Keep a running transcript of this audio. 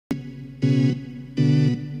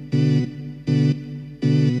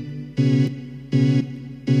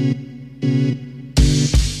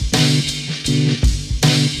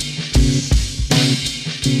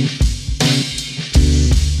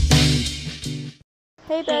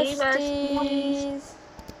Hey Hey, besties!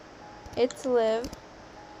 It's Liv,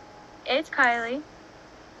 It's Kylie.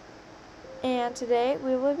 and today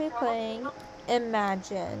we will be playing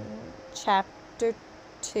Imagine, Chapter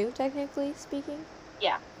 2, technically speaking.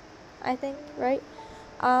 Yeah. I think, right?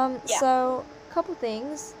 Yeah. So, couple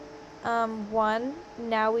things. One,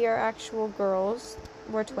 now we are actual girls.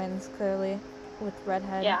 We're twins, clearly, with red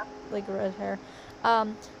hair.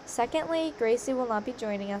 Secondly, Gracie will not be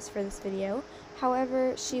joining us for this video.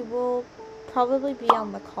 However, she will probably be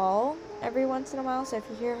on the call every once in a while, so if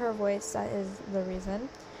you hear her voice, that is the reason.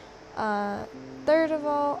 Third of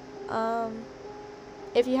all,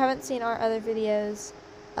 if you haven't seen our other videos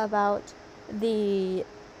about the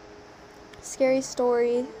scary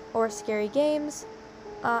story or scary games,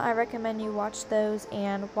 I recommend you watch those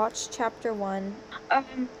and watch chapter 1. I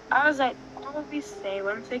was like, always say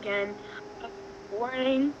once again,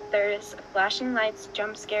 warning, there's flashing lights,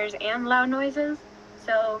 jump scares, and loud noises.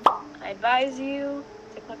 So I advise you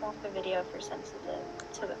to click off the video if you're sensitive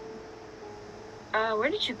to them. Where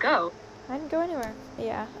did you go? I didn't go anywhere.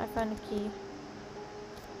 Yeah, I found a key.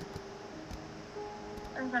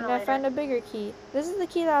 And I found a bigger key. This is the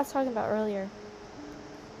key that I was talking about earlier.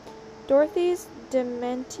 Dorothy's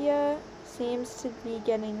dementia seems to be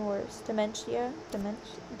getting worse. Dementia?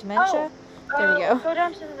 Oh, there we go. Go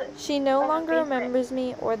down to the She no longer basement. remembers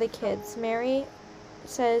me or the kids. Mary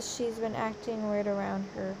says she's been acting weird around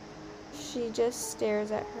her. She just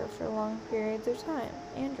stares at her for long periods of time.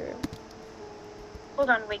 Andrew. Hold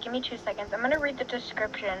on, wait, give me 2 seconds. I'm gonna read the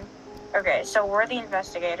description. Okay, so we're the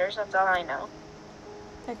investigators, that's all I know.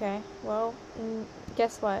 Okay, well,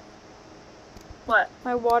 guess what? What?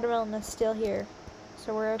 My watermelon is still here,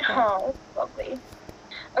 so we're okay. Oh, lovely.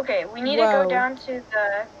 Okay, we need to go down to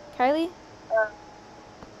the... Kylie?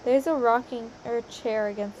 There's a rocking chair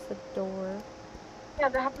against the door. Yeah,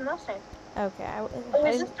 that happened last time. Okay.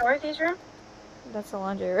 Is this Dorothy's room? That's the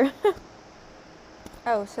laundry room.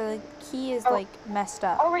 Oh, so the key is like messed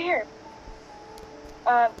up. Oh, right here.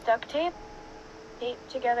 Duct tape. Taped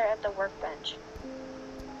together at the workbench.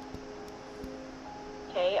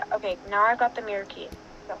 Okay, now I got the mirror key.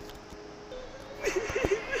 Go.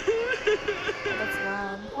 That's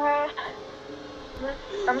loud.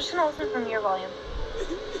 I'm just gonna listen from your volume.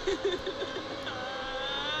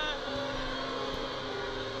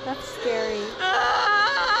 That's scary.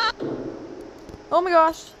 Oh my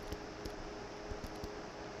gosh.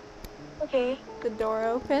 Okay. The door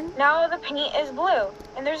open. Now the paint is blue,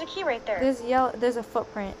 and there's a key right there. There's yellow. There's a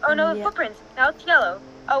footprint. Oh no, the footprints. Now it's yellow.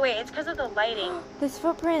 Oh wait, it's because of the lighting. There's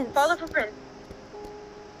footprints. Follow the footprints.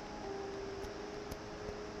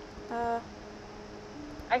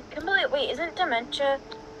 I can believe. Wait, isn't dementia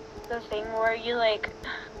the thing where you like?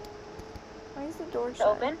 Why is the door shut?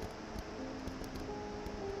 Open.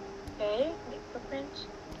 Okay, footprints.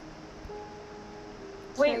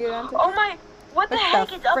 Wait. Oh my! What the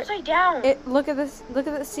heck? It's upside down. Look at this. Look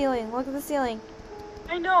at the ceiling. Look at the ceiling.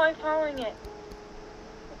 I know. I'm following it.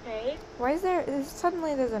 Okay. Why is there?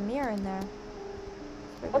 Suddenly there's a mirror in there.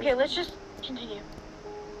 Okay, let's just continue.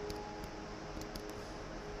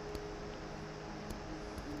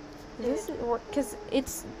 Because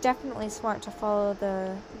it's definitely smart to follow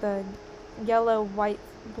the yellow, white,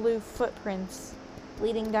 blue footprints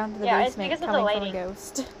leading down to the basement coming from a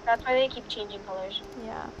ghost. That's why they keep changing colors.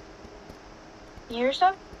 Yeah. You hear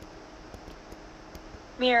stuff?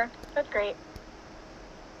 Mirror. That's great.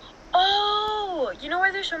 Oh! You know why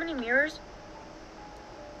there's so many mirrors?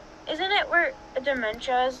 Isn't it where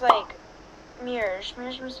dementia is like mirrors?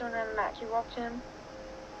 Mirrors from someone on the mat. Can you walk to him?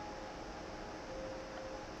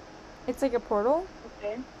 It's like a portal?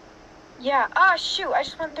 Okay. Yeah. Ah, shoot. I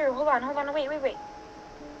just went through. Hold on. Wait.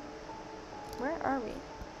 Where are we?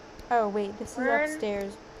 Oh, wait. This is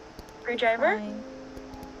upstairs. Screwdriver?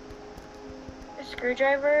 A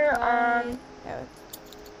screwdriver.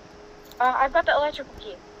 I've got the electrical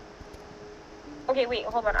key. Okay, wait.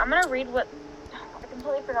 Hold on. I'm going to read what... I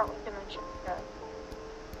completely forgot what dementia does.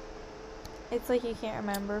 It's like you can't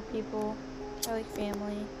remember people. Or like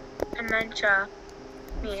family. Dementia.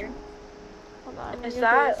 Hold on. Is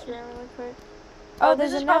that... This room really quick. Oh,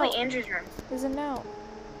 this is probably Andrew's room. There's a note.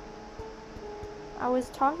 I was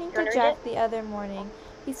talking to Jack the other morning.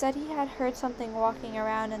 He said he had heard something walking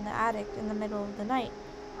around in the attic in the middle of the night.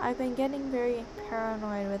 I've been getting very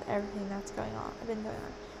paranoid with everything that's going on.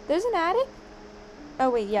 There's an attic?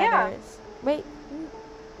 Oh wait, yeah. There is. Wait.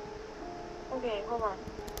 Okay, hold on.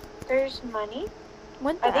 There's money.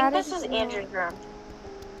 I think this is Andrew's room.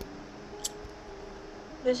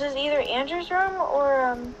 This is either Andrew's room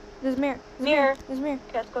or There's a mirror. There's a mirror.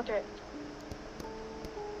 Okay, let's go through it.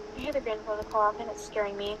 I hear the grandfather clock and it's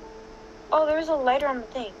scaring me. Oh, there's a lighter on the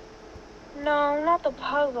thing. No, not the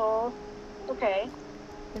puzzle. Okay.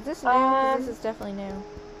 Is this new? 'Cause this is definitely new.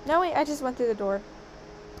 No, wait, I just went through the door.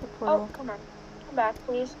 The portal. Oh, come on. Come back,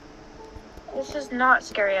 please. This is not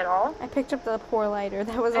scary at all. I picked up the poor lighter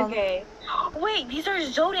that was on. Okay. Wait, these are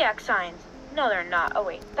zodiac signs. No, they're not. Oh,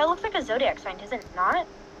 wait. That looks like a zodiac sign, does it not?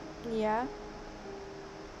 Yeah.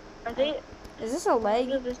 Are they... Is this a leg?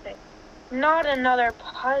 What is this thing? Not another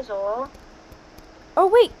puzzle. Oh,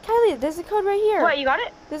 wait, Kylie, there's a code right here. What, you got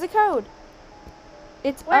it? There's a code.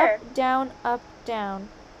 It's Where? up, down, up, down.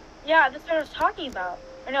 Yeah, that's what I was talking about.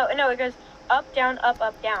 No, it goes up, down, up,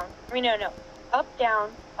 down. I mean, no. Up,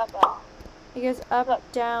 down, up. It goes up,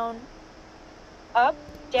 Look. down. Up,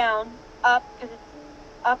 down, up, because it's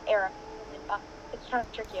up arrow. Up. It's trying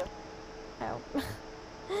to trick you. Oh.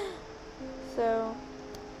 So,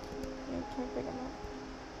 yeah, can I pick them up?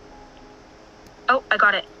 Oh, I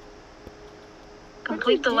got it.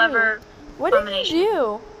 Complete the lever What combination. did you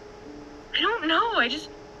do? I don't know. I just...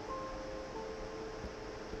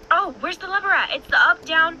 Oh, where's the lever at? It's the up,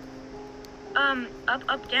 down.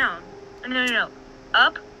 Up, down. No.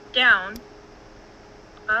 Up, down.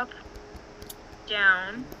 Up,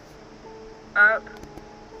 down. Up.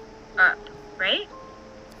 Right?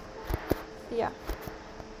 Yeah.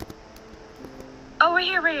 Oh, right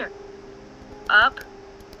here. Up.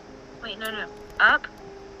 Wait, no. Up,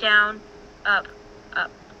 down, up.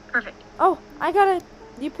 Perfect. Oh, I got it.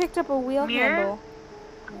 You picked up a wheel Mirror? handle.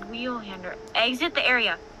 Wheel handle. Exit the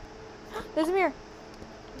area. There's a mirror.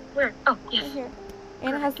 Where? Oh, yes. Right here.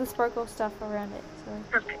 And it has the sparkle stuff around it. So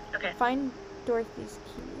Perfect. Okay. find Dorothy's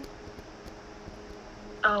key.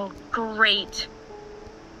 Oh, great.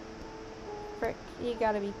 Frick, you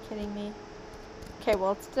gotta be kidding me. Okay,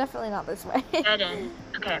 well, it's definitely not this way. Dead end.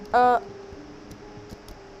 Okay.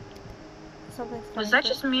 Something's Was coming that through.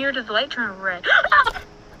 just me or did the light turn red?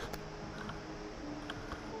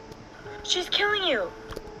 She's killing you.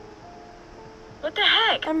 What the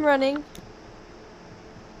heck? I'm running.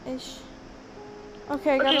 Ish.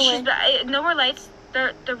 Okay, I got away. No more lights.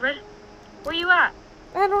 The red. Where you at?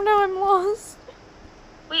 I don't know, I'm lost.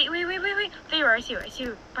 Wait. There you are. I see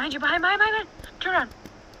you. Behind you. Behind. Turn around.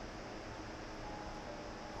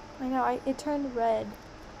 I know, it turned red.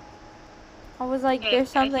 I was like, Okay, there's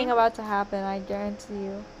I something think- about to happen, I guarantee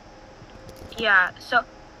you. Yeah. So,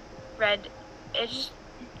 red. It's just.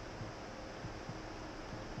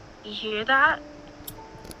 You hear that?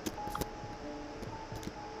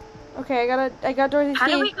 Okay, I got Dorothy's How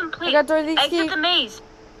key. do we complete? I got Dorothy's key. Exit the maze.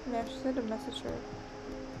 Yeah, she said to message her.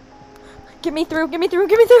 Get me through.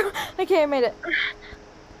 Okay, I made it.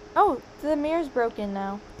 Oh, the mirror's broken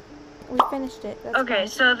now. We finished it. That's Okay, fine.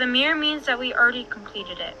 so the mirror means that we already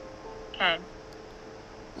completed it. Okay.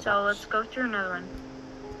 So let's go through another one.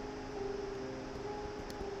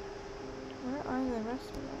 Where are the rest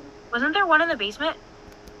of them? Wasn't there one in the basement?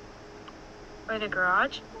 Or the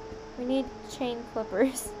garage? We need chain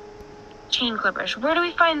clippers. Chain clippers. Where do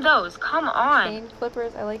we find those? Come on. Chain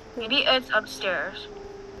clippers. I like the, Maybe it's upstairs.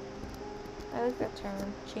 I like that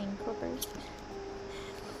term. Chain clippers.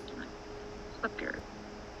 Clip your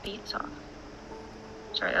beats off.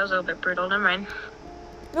 Sorry, that was a little bit brutal. Never mind.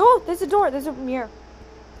 Oh, there's a door. There's a mirror.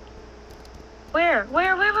 Where?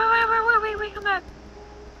 Wait, come back.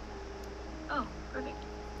 Oh, perfect.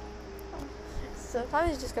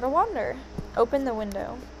 Sometimes you just gotta wander. Open the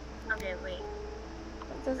window. Okay, wait.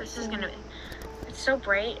 What does it This is say? gonna be... It's so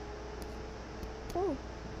bright. Oh,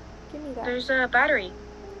 give me that. There's a battery.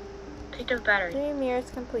 Picked up a battery. 3 mirrors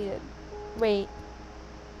completed. Wait.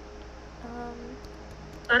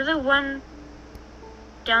 Go to the one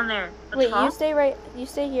down there. Let's Wait, fall. you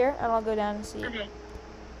stay here, and I'll go down and see. Okay.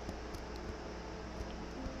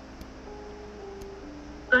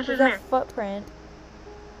 Go through There's the a mirror. footprint.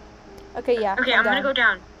 Okay, yeah. Okay, I'm gonna go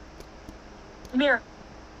down. Mirror.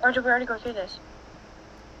 Or did we already go through this?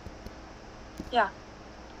 Yeah.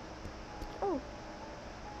 Oh.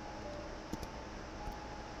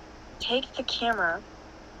 Take the camera.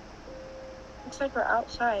 Looks like we're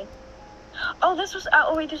outside. Oh, this was...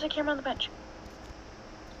 Oh, wait, there's a camera on the bench.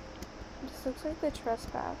 This looks like the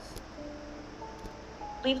trespass.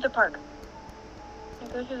 Leave the park. Can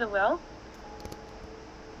I go through the well?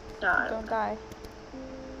 No, I Don't die.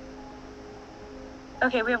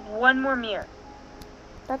 Okay, we have one more mirror.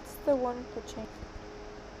 That's the one with the chain.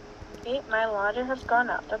 Okay, my ladder has gone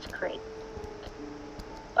up. That's great.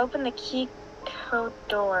 Open the key code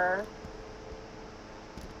door.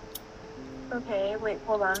 Okay, wait,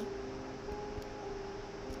 hold on.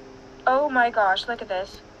 Oh my gosh, look at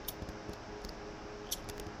this.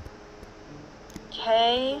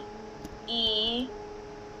 K-E...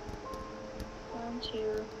 1,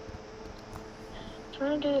 2...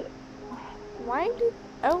 trying to... Why did...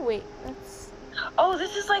 Oh, wait. That's... Oh,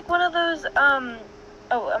 this is like one of those,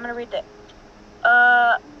 Oh, I'm gonna read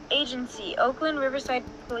that. Agency, Oakland Riverside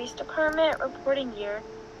Police Department, reporting year.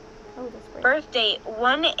 Oh, that's great. Birth date,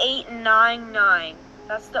 1899.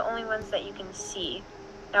 That's the only ones that you can see.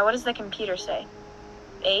 Now, what does the computer say?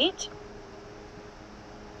 8?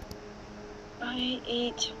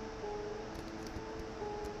 I8.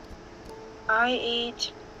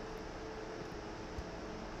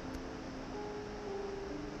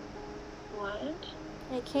 What?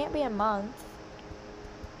 It can't be a month.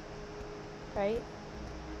 Right?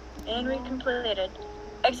 And we completed.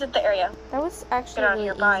 Exit the area. That was actually Get out of really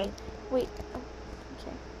here, easy. bye. Wait. Oh,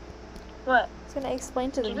 okay. What? I was gonna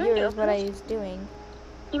explain to the Do you know viewers what I this? was doing.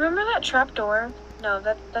 You remember that trap door? No,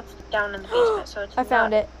 that's down in the basement, so it's I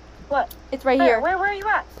found it. What? It's right here. Where are you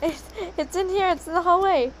at? It's in here. It's in the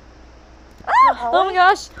hallway. The hallway? Oh my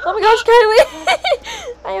gosh. Oh my gosh,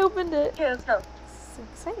 Kylee. I opened it. Okay, let's go. So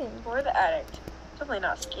exciting. For the addict. Definitely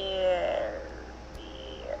not scary.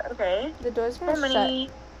 Okay. The door's gonna shut. Harmony.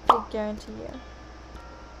 I guarantee you.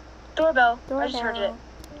 Doorbell. I Doorbell. just heard it.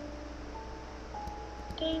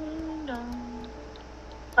 Ding dong.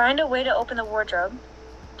 Find a way to open the wardrobe.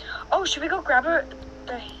 Oh, should we go grab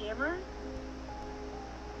the hammer?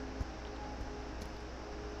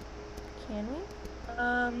 Can we?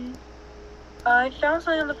 I found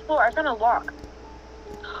something on the floor. I found a lock.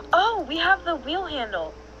 Oh, we have the wheel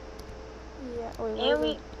handle. Yeah. Wait, And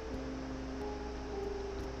we...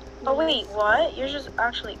 Oh, wait, what? You're just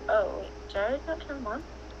actually... Oh, wait. Did I not turn one?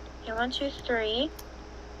 Okay, 1, 2, 3,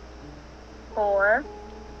 4.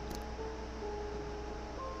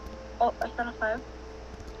 Oh, I found a 5.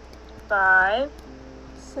 5.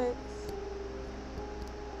 6.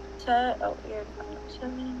 7. Oh, you're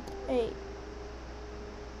 7. 8.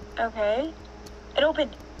 Okay. It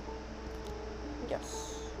opened.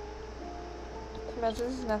 Yes. Imagine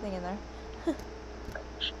there's nothing in there.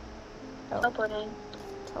 Teleporting.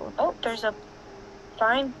 Teleport. Oh, there's a...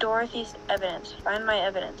 Find Dorothy's evidence. Find my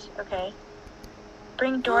evidence. Okay.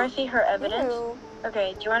 Bring Dorothy her evidence. Ew.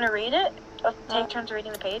 Okay, do you want to read it? Let's take turns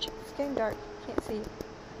reading the page. It's getting dark. Can't see.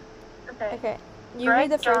 Okay. Okay. You Greg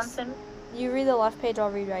read the first. Johnson. You read the left page. I'll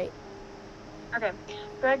read right. Okay.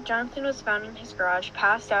 Greg Johnson was found in his garage,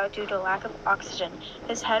 passed out due to lack of oxygen.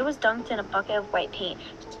 His head was dunked in a bucket of white paint,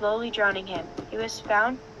 slowly drowning him. He was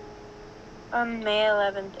found on May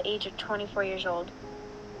 11th, age of 24 years old.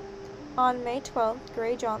 On May 12th,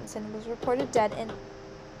 Gray Johnson was reported dead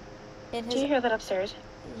in his. Do you hear that upstairs?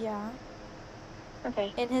 Yeah.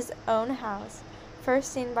 Okay. In his own house.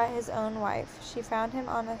 First seen by his own wife. She found him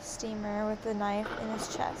on a steamer with a knife in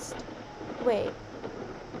his chest. Wait.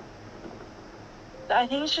 I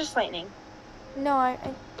think it's just lightning. No,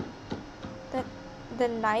 the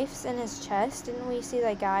knife's in his chest. Didn't we see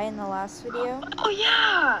that guy in the last video? Oh,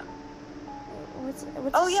 yeah! What's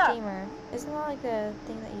Oh, a yeah. steamer? Isn't that like the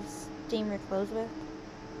thing that you steam your clothes with?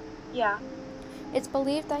 Yeah. It's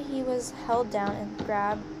believed that he was held down and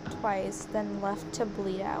grabbed twice, then left to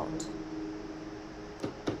bleed out.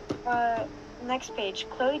 Next page.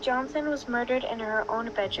 Chloe Johnson was murdered in her own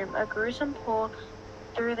bedroom. A gruesome hole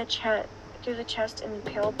through the chest and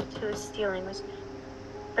impaled to the ceiling was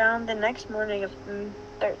found the next morning of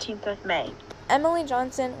 13th of May. Emily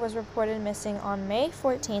Johnson was reported missing on May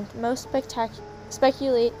 14th. Most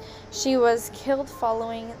speculate she was killed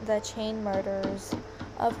following the chain murders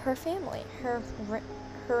of her family. Her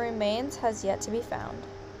remains has yet to be found.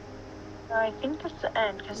 I think that's the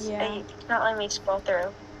end, because Yeah. it's not letting me scroll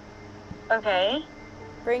through. Okay.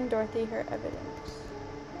 Bring Dorothy her evidence.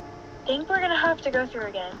 I think we're gonna have to go through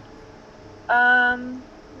again.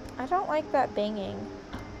 I don't like that banging.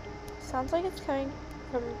 Sounds like it's coming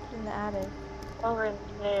from in the attic. Over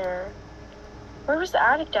there. Where was the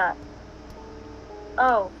addict at?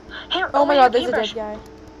 Oh. Hey, Oh my yeah, god, there's a paintbrush. dead guy.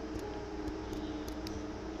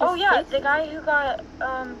 Oh His yeah, face the guy who got,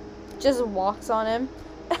 just walks on him.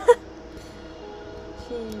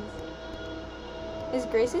 Jeez. Is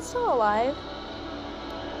Gracie still alive?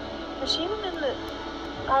 is she even in the...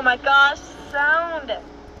 Oh my gosh, sound!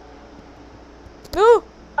 Ooh!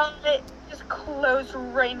 Oh, it just closed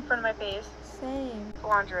right in front of my face. Same.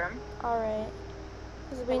 Laundry room. Alright.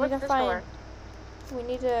 Because we What's need to this find... door? We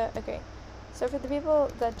need to... Okay. So for the people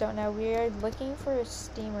that don't know, we are looking for a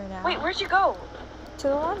steamer now. Wait, where'd you go? To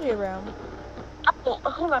the laundry room. Oh,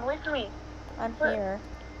 hold on, wait for me. I'm Where? here.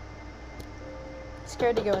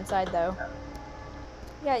 Scared to go inside though.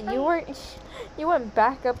 Yeah, you were... You went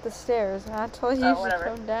back up the stairs and I told you to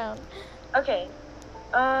come down. Okay.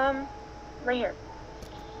 Right here.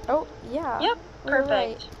 Oh, yeah. Yep, we were perfect.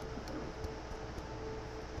 right.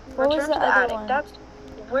 What was Return the to the other attic. one? That's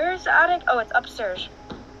Where's the attic? Oh, it's upstairs.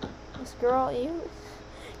 This girl, you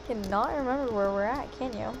cannot remember where we're at,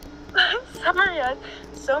 can you? Sorry,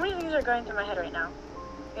 so many things are going through my head right now.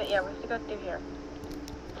 Yeah, we have to go through here.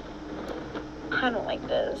 I don't like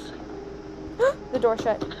this. The door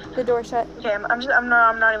shut. The door shut. Okay, I'm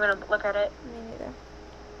not even gonna look at it. Me neither.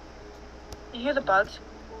 You hear the bugs?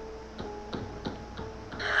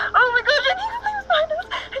 Oh my gosh, I think something's behind us.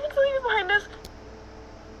 I think something's behind us.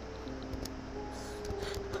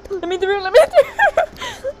 Let me through. Let me through.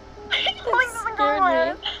 Something going my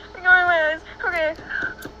eyes. Something going my eyes. Okay.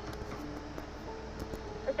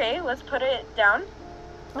 Okay, let's put it down.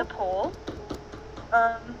 The pole.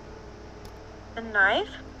 The knife.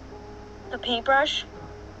 The paintbrush.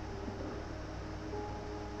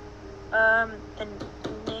 The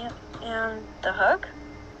nail and the hook.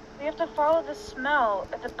 We have to follow the smell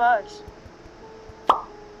of the bugs.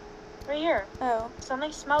 Right here. Oh.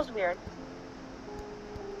 Something smells weird.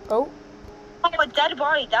 Oh. Oh, a dead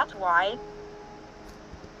body. That's why.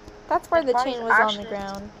 That's why the chain was on the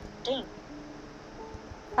ground. Dang.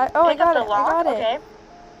 I got it. I got it. Okay.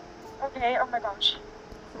 Okay. Oh my gosh.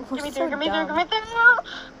 Give me So through. Give me through. dumb. Give me through.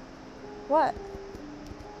 What?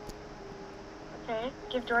 Okay.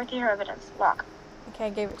 Give Dorothy her evidence. Lock. Okay, I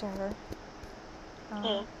gave it to her.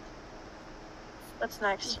 Okay. What's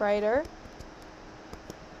next? Writer.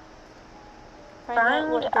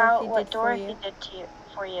 Find out what did Dorothy did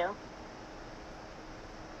for you.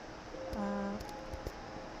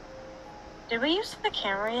 Did we use the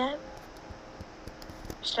camera yet?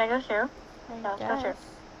 Should I go through? I Let's go through. guess.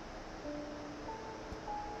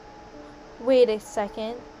 Wait a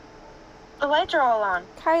second. The lights are all on.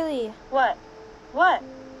 Kylee. What? What?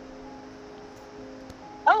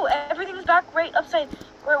 Oh, everything's back right upside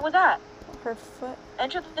where it was at. Her foot.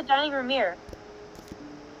 Enter the dining room mirror.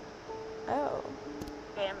 Oh.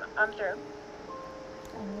 Okay, I'm through.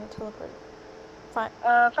 I need to teleport. Fine.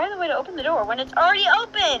 Find the way to open the door when it's already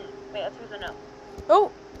open. Wait, let's read the note.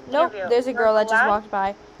 Oh, nope. Interview. There's a girl that just Glad? walked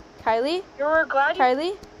by. Kylee? You're glad you...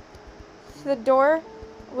 Kylee? The door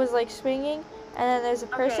was like swinging, and then there's a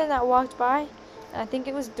person that walked by, and I think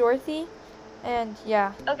it was Dorothy, and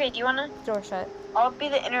yeah. Okay, do you wanna... Door shut. I'll be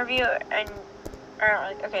the interviewer and...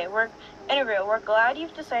 okay, we're glad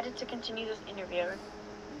you've decided to continue this interview.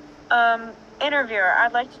 Interviewer,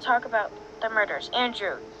 I'd like to talk about the murders.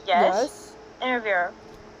 Andrew, yes? Interviewer,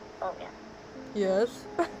 oh yeah. Yes.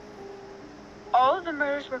 All of the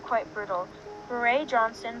murders were quite brutal. Ray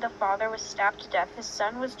Johnson, the father, was stabbed to death. His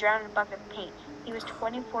son was drowned in a bucket of paint. He was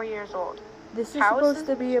 24 years old. This is supposed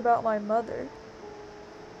to be about my mother.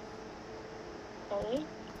 Okay,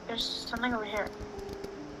 there's something over here.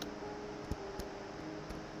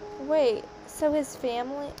 Wait, so his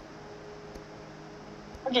family...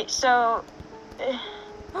 Okay, so...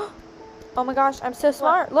 Oh my gosh, I'm so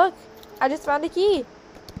smart. Look, I just found a key.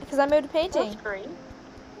 Because I moved a painting. That's great.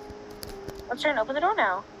 Let's try and open the door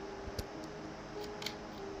now.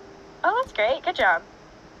 Oh, that's great. Good job.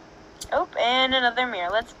 Oh, and another mirror.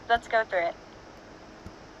 Let's go through it.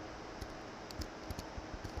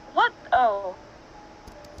 What? Oh.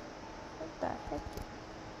 What the heck?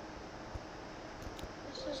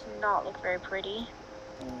 This does not look very pretty.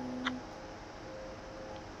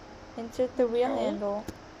 Insert the wheel handle.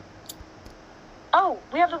 Oh,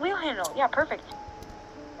 we have the wheel handle. Yeah, perfect.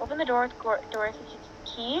 Open the door with Dorothy's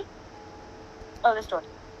key. Oh, this door.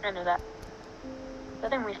 I know that. Good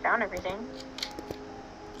thing we found everything.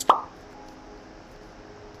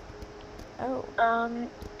 Oh.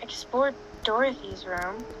 Explore Dorothy's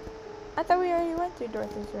room. I thought we already went through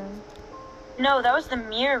Dorothy's room. No, that was the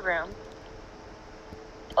mirror room.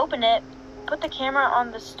 Open it. Put the camera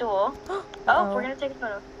on the stool. Oh, we're gonna take a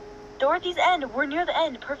photo. Dorothy's end. We're near the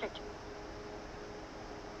end. Perfect.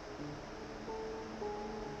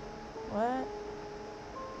 What?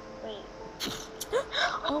 Wait.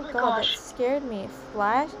 Oh my god, gosh. that scared me.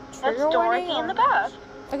 Flash? That's Trigger warning? Dorothy in the bath.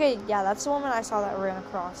 Okay, yeah, that's the woman I saw that ran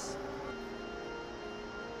across.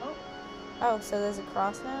 Oh. Oh, so there's a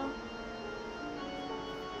cross now?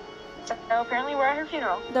 So apparently we're at her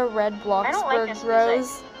funeral. The red I don't like Bloxburg this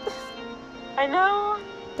rose. I know.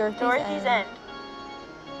 Dorothy's end.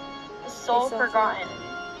 The soul forgotten.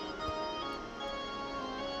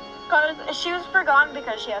 Because she was forgotten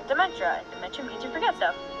because she has dementia. Dementia means you forget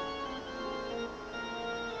stuff.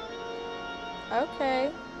 Okay.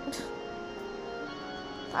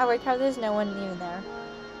 I like how there's no one even there.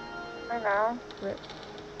 I know. Rip.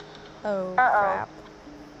 Oh, Uh-oh. crap.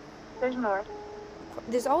 There's more.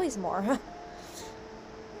 There's always more.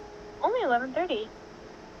 Only 11:30.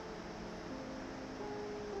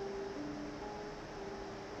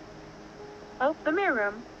 Oh, the mirror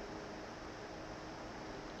room.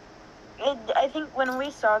 I think when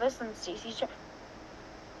we saw this in Stacey's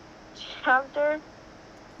chapter.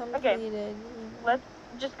 Completed. Okay, let's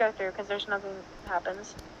just go through because there's nothing that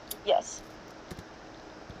happens. Yes.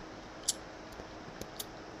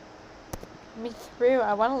 Me through.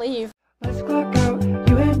 I want to leave. Let's clock out,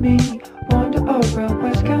 you and me. Wander around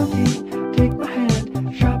West County. Take my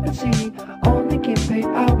hand, shop and see. Only get paid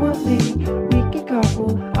hourly.